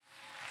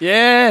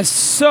Yes.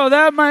 So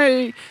that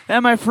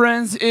my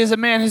friends is a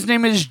man. His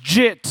name is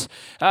Jit.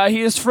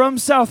 He is from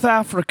South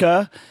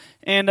Africa,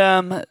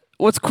 and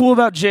what's cool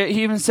about Jit?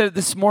 He even said it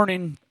this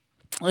morning.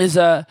 Is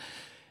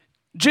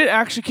Jit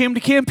actually came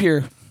to camp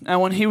here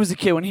when he was a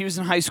kid, when he was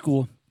in high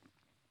school.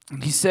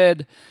 And he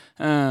said,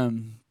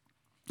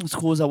 what's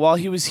cool is that while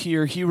he was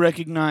here, he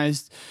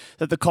recognized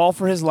that the call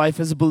for his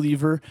life as a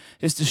believer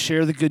is to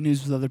share the good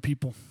news with other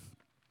people.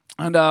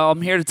 And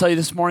I'm here to tell you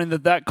this morning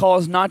that call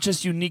is not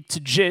just unique to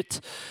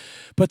Jit,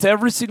 but to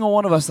every single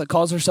one of us that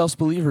calls ourselves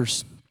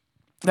believers.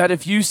 That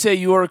if you say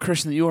you are a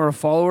Christian, that you are a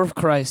follower of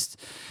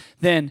Christ,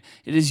 then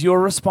it is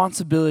your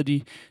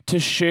responsibility to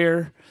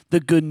share the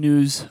good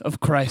news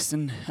of Christ.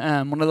 And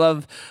what I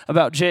love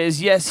about Jay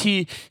is, yes,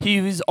 he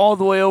was all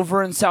the way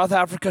over in South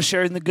Africa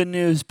sharing the good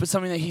news, but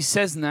something that he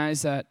says in that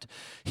is that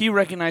he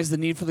recognized the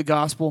need for the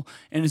gospel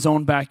in his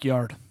own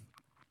backyard.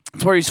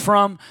 That's where he's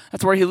from,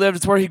 that's where he lived,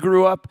 it's where he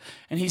grew up,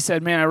 and he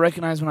said, man, I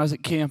recognized when I was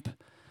at camp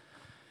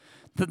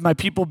that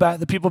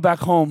the people back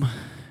home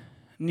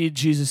need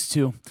Jesus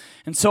too.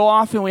 And so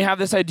often we have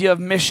this idea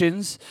of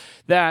missions,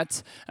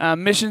 that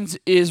missions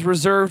is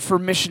reserved for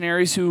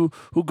missionaries who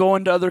go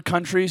into other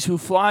countries, who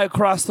fly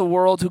across the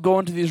world, who go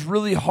into these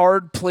really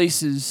hard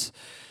places,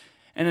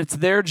 and it's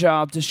their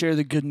job to share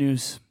the good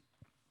news.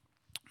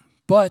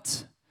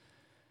 But,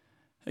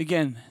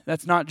 again,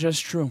 that's not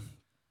just true.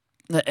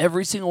 That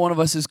every single one of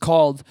us is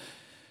called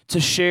to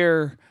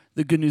share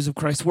the good news of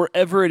Christ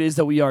wherever it is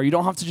that we are. You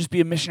don't have to just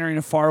be a missionary in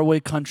a faraway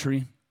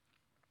country,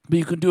 but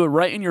you can do it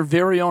right in your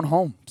very own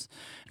homes.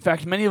 In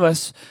fact, many of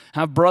us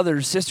have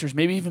brothers, sisters,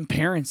 maybe even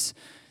parents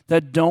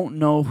that don't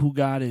know who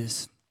God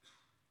is.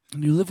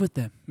 And you live with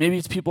them. Maybe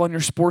it's people on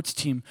your sports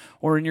team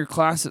or in your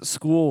class at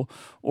school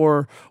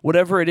or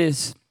whatever it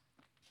is.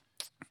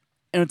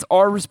 And it's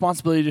our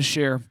responsibility to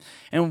share.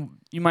 And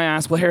you might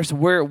ask, well, Harrison,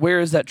 where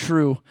is that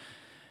true?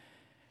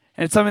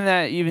 And it's something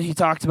that even he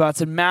talked about.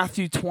 It's in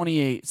Matthew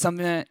 28,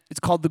 something that it's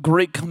called the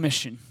Great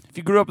Commission. If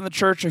you grew up in the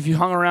church or if you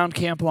hung around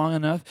camp long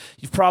enough,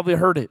 you've probably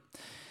heard it.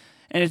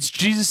 And it's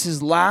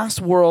Jesus' last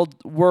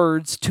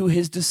words to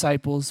his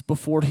disciples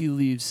before he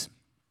leaves.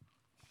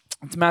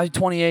 It's Matthew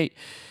 28,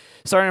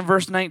 starting in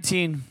verse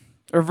 19,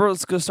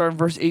 let's go start in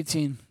verse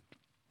 18.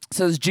 It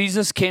says,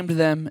 Jesus came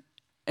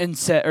and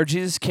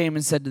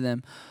said to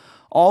them,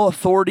 all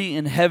authority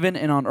in heaven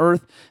and on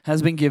earth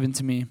has been given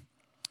to me.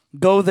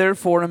 Go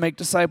therefore and make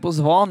disciples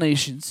of all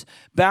nations,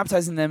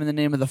 baptizing them in the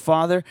name of the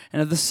Father and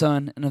of the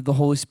Son and of the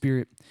Holy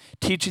Spirit,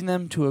 teaching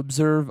them to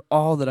observe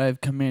all that I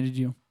have commanded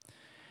you.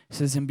 He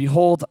says, and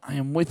behold, I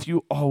am with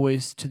you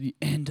always to the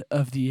end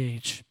of the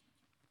age.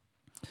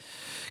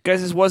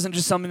 Guys, this wasn't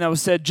just something that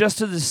was said just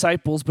to the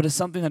disciples, but it's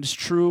something that is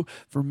true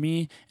for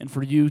me and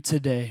for you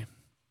today.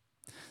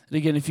 And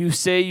again, if you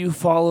say you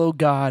follow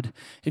God,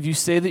 if you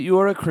say that you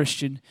are a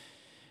Christian,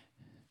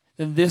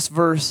 then this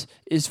verse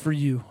is for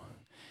you.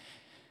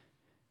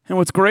 And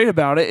what's great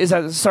about it is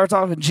that it starts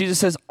off and Jesus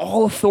says,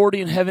 all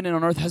authority in heaven and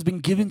on earth has been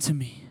given to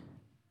me.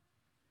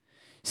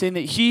 Saying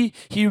that he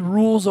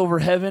rules over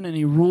heaven and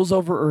he rules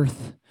over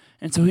earth.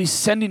 And so he's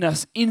sending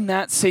us in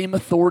that same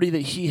authority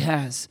that he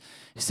has.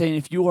 He's saying,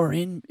 if you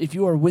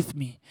are with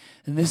me,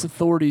 then this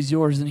authority is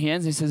yours. And he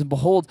ends and he says,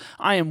 behold,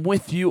 I am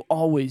with you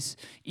always,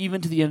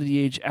 even to the end of the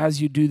age,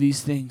 as you do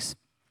these things.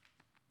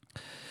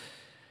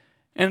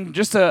 And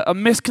just a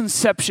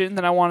misconception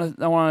that I want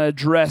to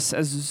address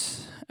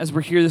as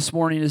we're here this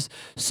morning is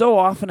so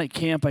often at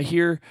camp I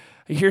hear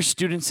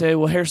students say,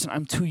 well, Harrison,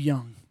 I'm too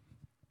young.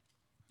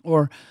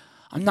 Or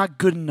I'm not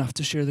good enough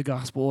to share the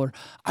gospel. Or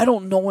I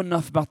don't know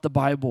enough about the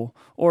Bible.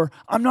 Or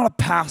I'm not a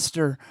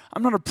pastor.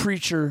 I'm not a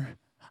preacher.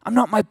 I'm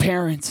not my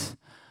parents.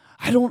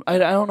 I don't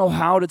know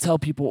how to tell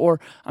people. Or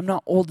I'm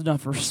not old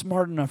enough or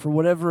smart enough or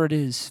whatever it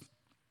is.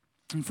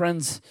 And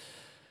friends,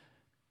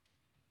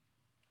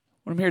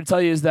 what I'm here to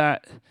tell you is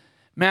that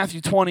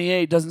Matthew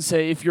 28 doesn't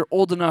say if you're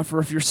old enough or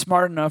if you're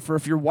smart enough or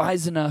if you're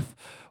wise enough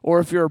or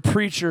if you're a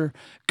preacher,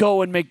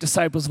 go and make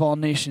disciples of all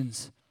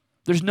nations.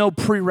 There's no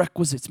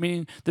prerequisites,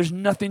 meaning there's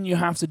nothing you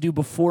have to do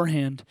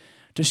beforehand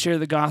to share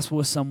the gospel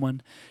with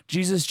someone.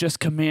 Jesus just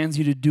commands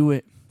you to do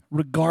it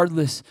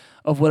regardless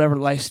of whatever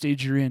life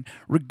stage you're in,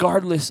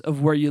 regardless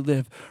of where you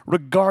live,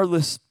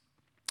 regardless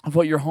of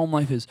what your home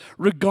life is,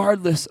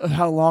 regardless of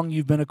how long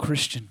you've been a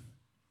Christian.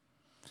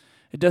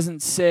 It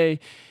doesn't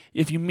say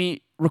if you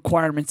meet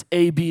requirements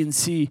A, B, and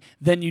C,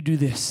 then you do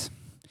this.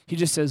 He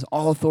just says,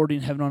 all authority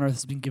in heaven and on earth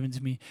has been given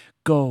to me.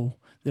 Go,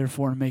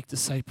 therefore, and make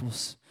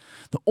disciples.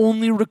 The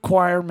only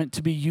requirement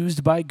to be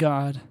used by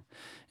God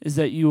is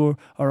that you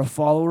are a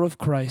follower of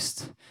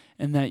Christ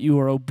and that you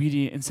are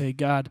obedient and say,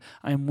 God,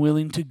 I am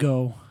willing to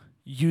go.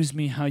 Use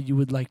me how you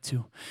would like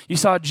to. You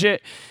saw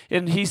Jit,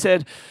 and he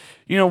said,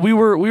 we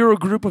were a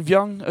group of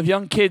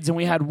young kids, and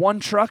we had one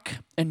truck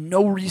and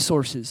no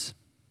resources,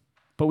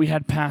 but we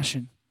had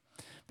passion.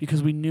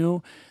 Because we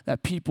knew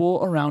that people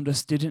around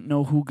us didn't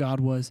know who God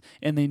was,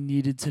 and they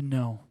needed to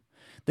know.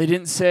 They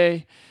didn't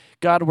say,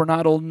 God, we're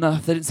not old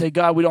enough. They didn't say,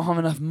 God, we don't have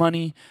enough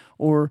money,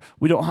 or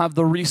we don't have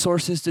the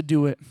resources to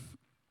do it.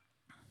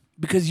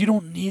 because you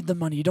don't need the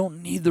money. You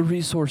don't need the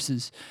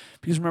resources.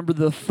 Because remember,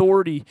 the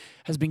authority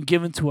has been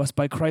given to us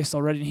by Christ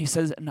already. And he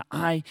says, and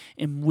I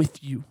am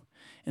with you.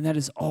 And that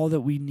is all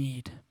that we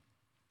need.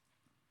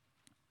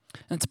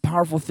 And it's a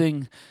powerful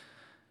thing.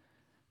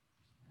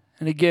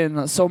 And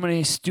again, so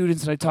many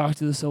students that I talk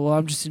to, they say, well,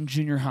 I'm just in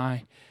junior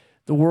high.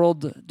 The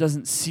world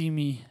doesn't see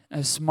me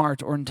as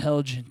smart or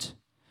intelligent.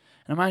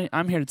 And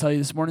I'm here to tell you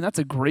this morning, that's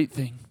a great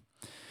thing.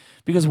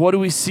 Because what do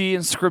we see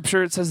in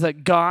Scripture? It says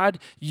that God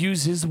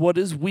uses what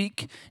is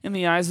weak in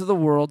the eyes of the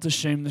world to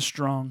shame the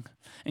strong.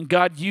 And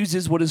God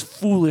uses what is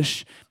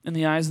foolish in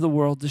the eyes of the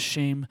world to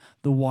shame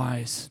the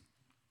wise.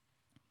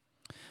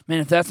 Man,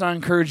 if that's not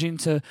encouraging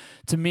to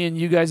me and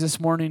you guys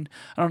this morning,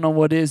 I don't know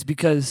what is,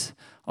 because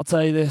I'll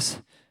tell you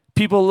this.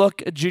 People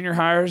look at junior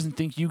hires and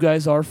think you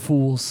guys are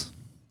fools.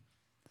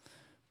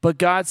 But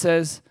God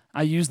says,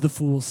 I use the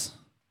fools.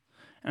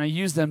 And I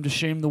use them to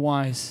shame the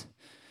wise.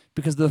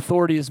 Because the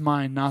authority is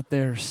mine, not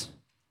theirs.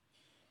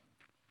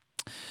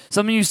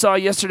 Some of you saw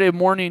yesterday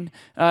morning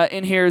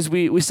in here as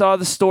we saw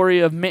the story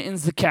of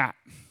Mittens the cat.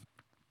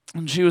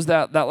 And she was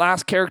that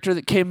last character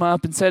that came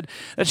up and said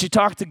that she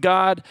talked to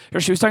God, or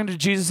she was talking to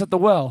Jesus at the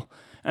well.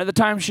 And at the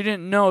time, she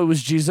didn't know it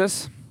was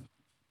Jesus.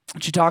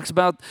 And she talks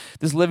about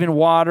this living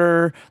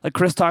water, like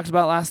Chris talks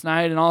about last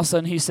night, and all of a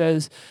sudden he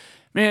says,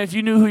 man, if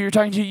you knew who you're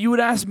talking to, you would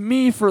ask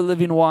me for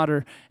living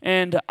water,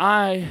 and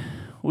I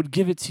would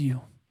give it to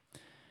you.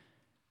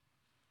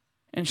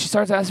 And she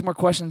starts asking more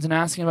questions and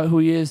asking about who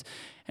he is.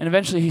 And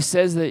eventually he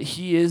says that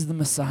he is the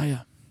Messiah.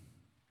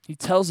 He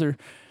tells her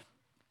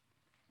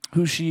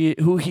who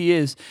he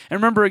is. And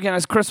remember again,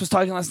 as Chris was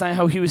talking last night,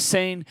 how he was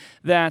saying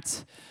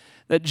that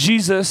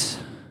Jesus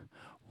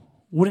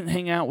wouldn't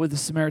hang out with the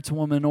Samaritan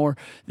woman, or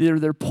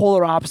they're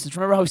polar opposites.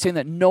 Remember how he's saying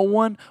that no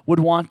one would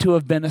want to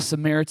have been a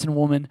Samaritan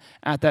woman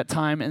at that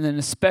time, and then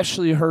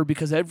especially her,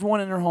 because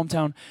everyone in her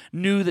hometown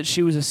knew that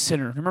she was a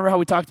sinner. Remember how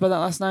we talked about that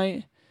last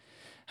night?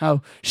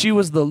 How she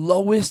was the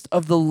lowest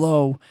of the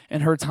low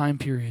in her time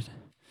period.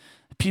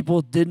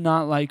 People did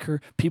not like her.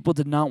 People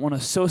did not want to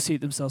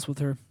associate themselves with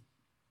her.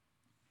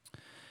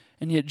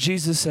 And yet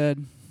Jesus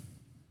said,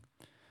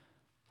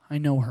 I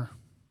know her.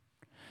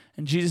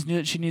 And Jesus knew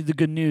that she needed the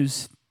good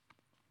news.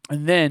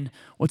 And then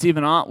what's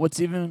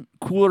even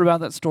cooler about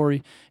that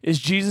story is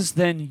Jesus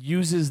then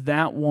uses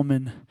that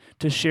woman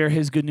to share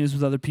his good news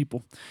with other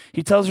people.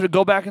 He tells her to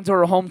go back into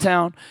her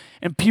hometown,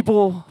 and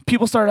people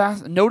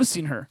start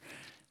noticing her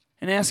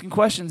and asking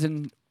questions.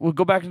 And we'll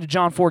go back into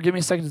John 4. Give me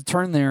a second to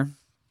turn there.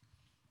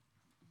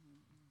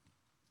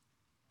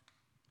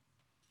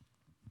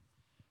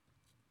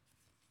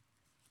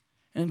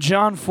 In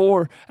John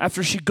 4,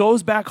 after she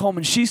goes back home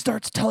and she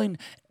starts telling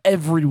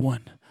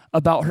everyone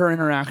about her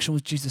interaction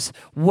with Jesus,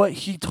 what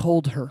he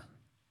told her.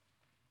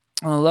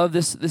 And I love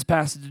this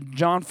passage in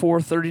John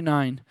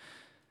 4:39.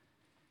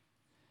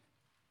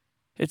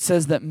 It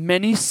says that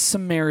many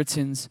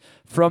Samaritans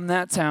from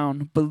that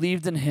town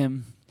believed in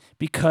him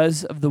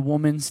because of the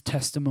woman's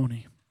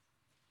testimony.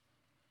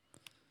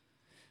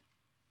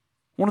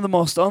 One of the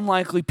most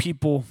unlikely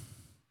people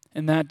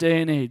in that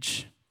day and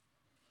age,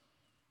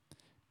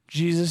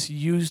 Jesus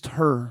used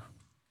her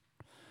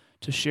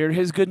to share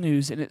his good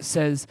news, and it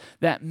says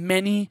that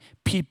many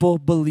people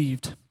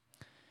believed.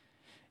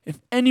 If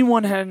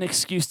anyone had an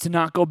excuse to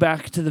not go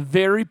back to the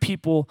very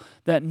people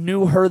that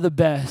knew her the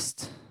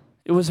best,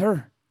 it was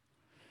her.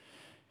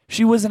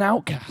 She was an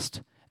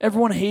outcast.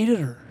 Everyone hated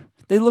her.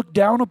 They looked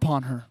down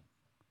upon her.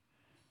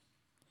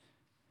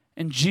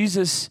 And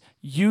Jesus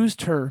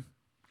used her,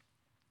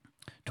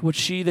 to which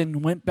she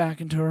then went back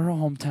into her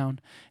hometown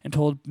and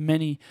told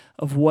many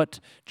of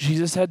what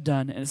Jesus had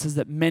done. And it says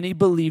that many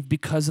believed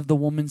because of the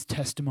woman's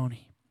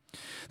testimony.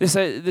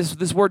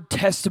 This word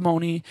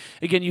testimony,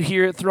 again, you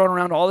hear it thrown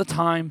around all the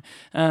time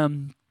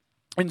in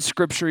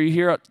Scripture. You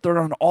hear it thrown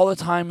around all the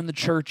time in the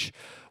church.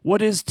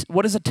 What is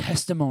a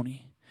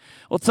testimony?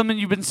 Well, it's something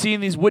you've been seeing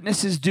these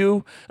witnesses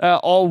do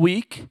all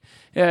week.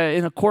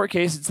 In a court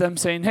case, it's them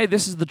saying, hey,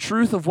 this is the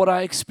truth of what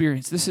I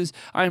experienced.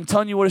 I am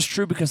telling you what is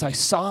true because I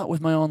saw it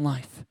with my own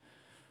life.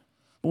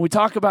 When we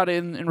talk about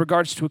it in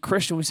regards to a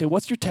Christian, we say,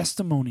 what's your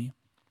testimony?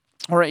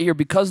 All right, here,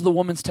 because of the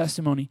woman's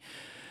testimony.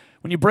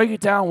 When you break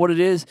it down, what it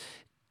is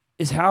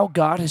how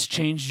God has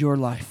changed your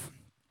life.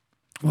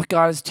 What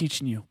God is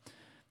teaching you.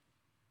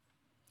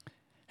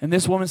 And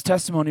this woman's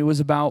testimony was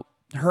about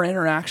her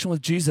interaction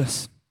with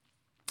Jesus.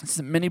 It's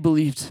that many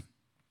believed.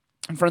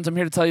 And friends, I'm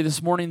here to tell you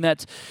this morning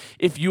that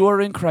if you are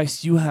in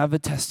Christ, you have a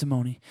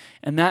testimony.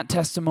 And that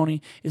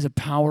testimony is a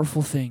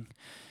powerful thing.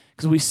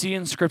 Because we see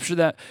in Scripture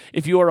that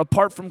if you are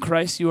apart from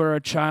Christ, you are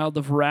a child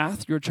of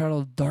wrath, you're a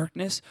child of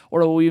darkness,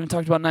 or what we even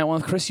talked about night one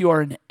with Chris, you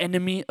are an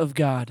enemy of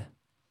God.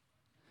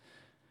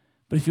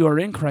 But if you are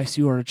in Christ,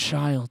 you are a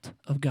child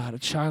of God, a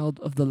child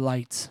of the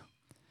light.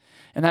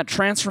 And that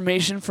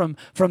transformation from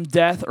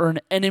death or an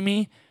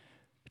enemy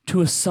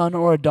to a son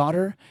or a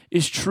daughter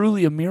is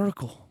truly a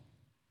miracle.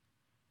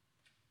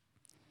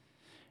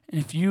 And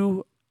if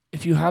you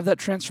if you have that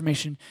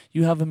transformation,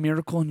 you have a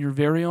miracle in your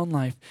very own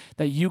life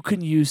that you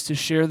can use to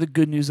share the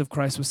good news of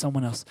Christ with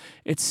someone else.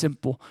 It's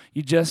simple.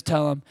 You just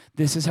tell them,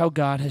 this is how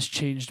God has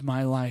changed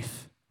my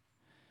life.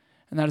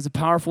 And that is a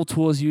powerful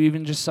tool, as you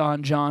even just saw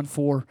in John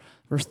 4,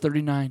 verse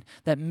 39,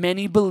 that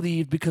many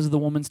believed because of the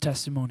woman's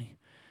testimony.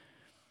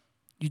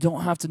 You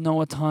don't have to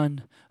know a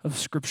ton of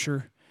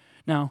Scripture.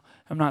 Now,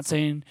 I'm not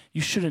saying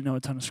you shouldn't know a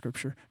ton of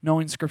Scripture.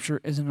 Knowing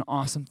Scripture is an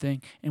awesome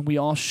thing, and we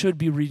all should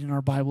be reading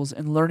our Bibles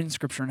and learning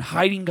Scripture and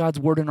hiding God's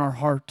Word in our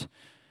heart.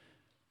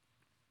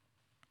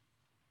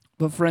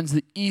 But friends,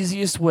 the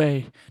easiest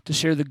way to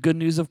share the good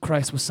news of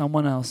Christ with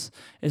someone else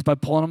is by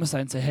pulling them aside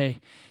and say, hey,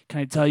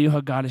 can I tell you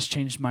how God has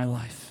changed my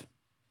life?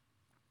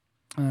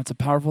 And that's a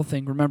powerful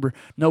thing. Remember,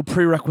 no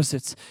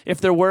prerequisites. If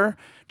there were,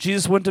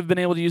 Jesus wouldn't have been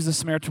able to use the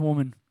Samaritan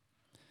woman.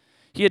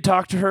 He had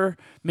talked to her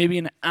maybe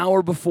an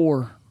hour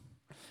before.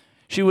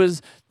 She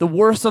was the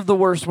worst of the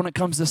worst when it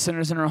comes to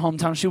sinners in her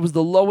hometown. She was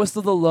the lowest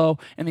of the low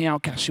and the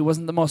outcast. She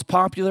wasn't the most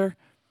popular.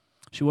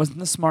 She wasn't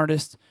the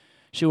smartest.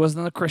 She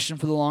wasn't a Christian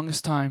for the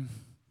longest time.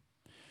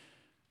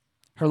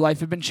 Her life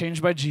had been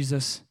changed by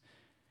Jesus.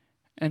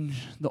 And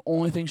the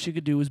only thing she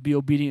could do was be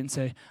obedient and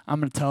say, I'm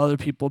going to tell other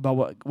people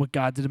about what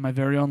God did in my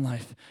very own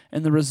life.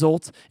 And the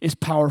result is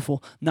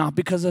powerful, not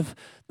because of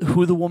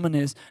who the woman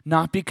is,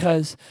 not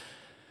because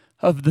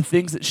of the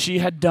things that she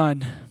had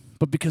done,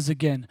 but because,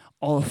 again,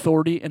 all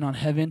authority and on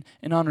heaven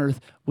and on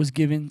earth was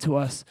given to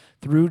us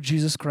through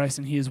Jesus Christ,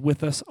 and he is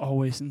with us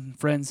always. And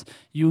friends,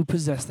 you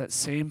possess that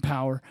same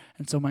power.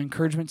 And so my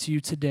encouragement to you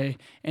today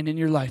and in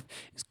your life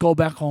is go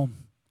back home.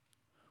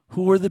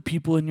 Who are the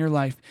people in your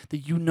life that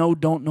you know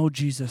don't know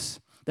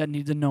Jesus, that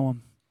need to know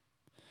him?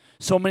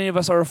 So many of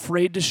us are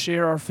afraid to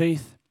share our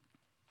faith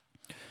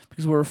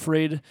because we're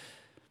afraid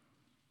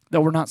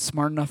that we're not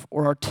smart enough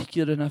or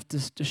articulate enough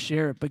to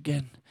share it. But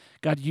again,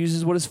 God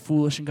uses what is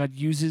foolish and God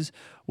uses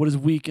what is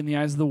weak in the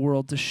eyes of the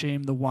world to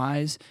shame the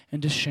wise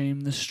and to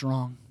shame the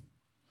strong.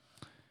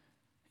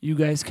 You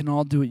guys can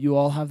all do it. You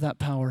all have that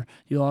power.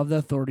 You all have the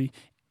authority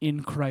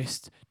in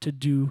Christ to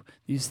do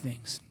these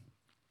things.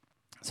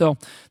 So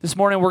this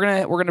morning we're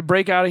gonna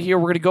break out of here.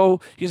 We're gonna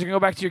go. You guys are gonna go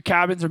back to your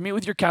cabins or meet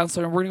with your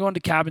counselor, and we're gonna go into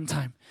cabin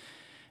time.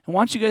 I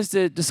want you guys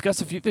to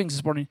discuss a few things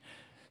this morning.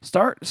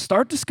 Start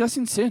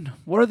discussing sin.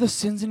 What are the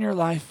sins in your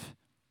life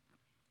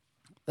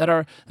that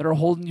are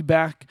holding you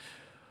back?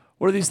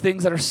 What are these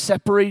things that are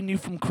separating you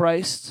from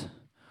Christ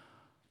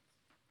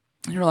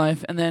in your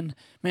life? And then,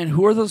 man,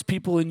 who are those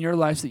people in your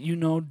life that you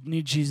know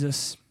need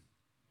Jesus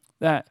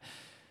that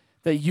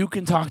you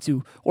can talk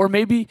to? Or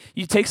maybe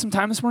you take some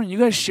time this morning, you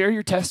guys share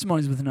your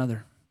testimonies with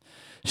another.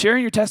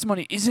 Sharing your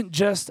testimony isn't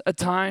just a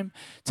time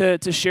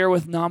to share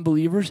with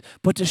non-believers,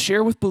 but to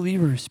share with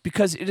believers,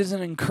 because it is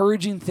an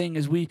encouraging thing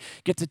as we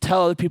get to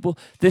tell other people,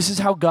 this is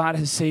how God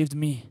has saved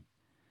me.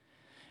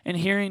 And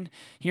hearing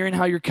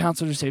how your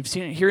counselors are saved,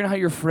 hearing how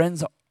your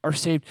friends are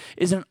saved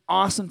is an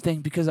awesome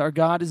thing, because our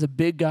God is a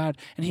big God,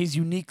 and he's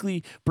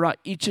uniquely brought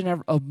each and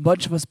every a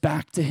bunch of us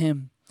back to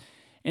him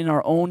in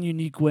our own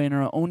unique way, in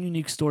our own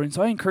unique story. And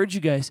so I encourage you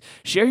guys,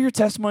 share your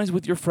testimonies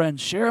with your friends,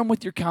 share them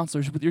with your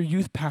counselors, with your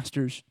youth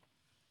pastors.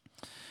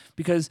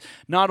 Because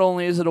not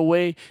only is it a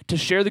way to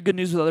share the good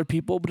news with other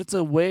people, but it's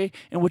a way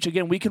in which,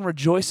 again, we can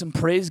rejoice and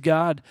praise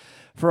God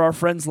for our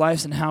friends'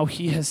 lives and how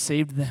he has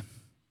saved them.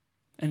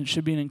 And it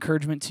should be an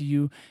encouragement to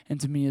you and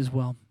to me as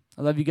well.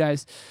 I love you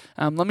guys.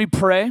 Let me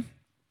pray.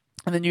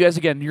 And then you guys,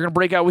 again, you're going to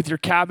break out with your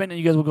cabin, and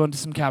you guys will go into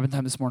some cabin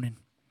time this morning.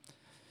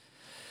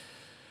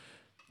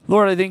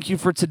 Lord, I thank you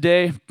for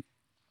today.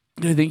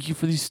 I thank you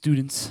for these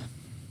students.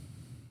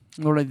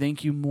 Lord, I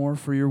thank you more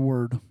for your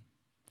word.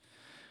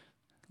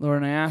 Lord,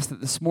 and I ask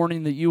that this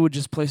morning that you would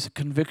just place a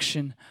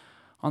conviction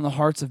on the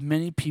hearts of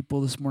many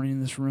people this morning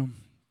in this room.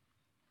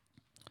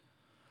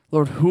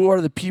 Lord, who are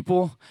the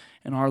people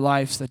in our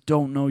lives that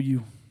don't know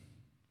you?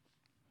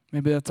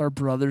 Maybe that's our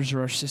brothers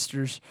or our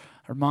sisters,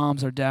 our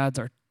moms, our dads,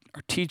 our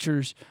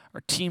teachers,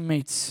 our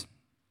teammates,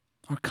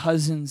 our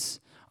cousins,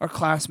 our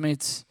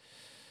classmates.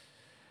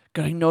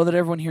 God, I know that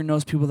everyone here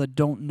knows people that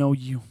don't know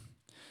you.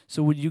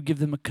 So would you give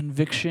them a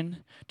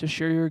conviction to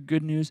share your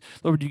good news?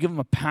 Lord, would you give them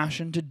a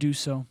passion to do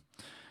so?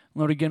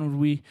 Lord, again, would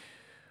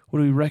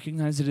we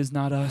recognize it is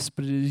not us,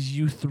 but it is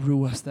you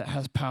through us that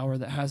has power,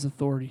 that has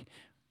authority.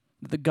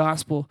 That the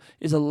gospel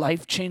is a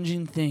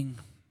life-changing thing,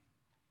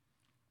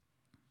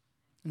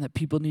 and that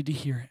people need to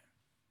hear it.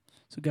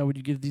 So God, would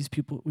you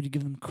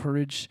give them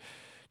courage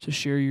to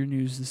share your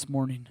news this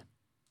morning?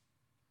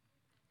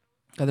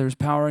 God, there is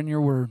power in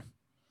your word.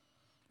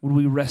 Would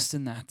we rest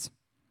in that?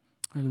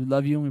 We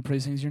love you and we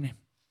praise things in your name.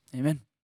 Amen.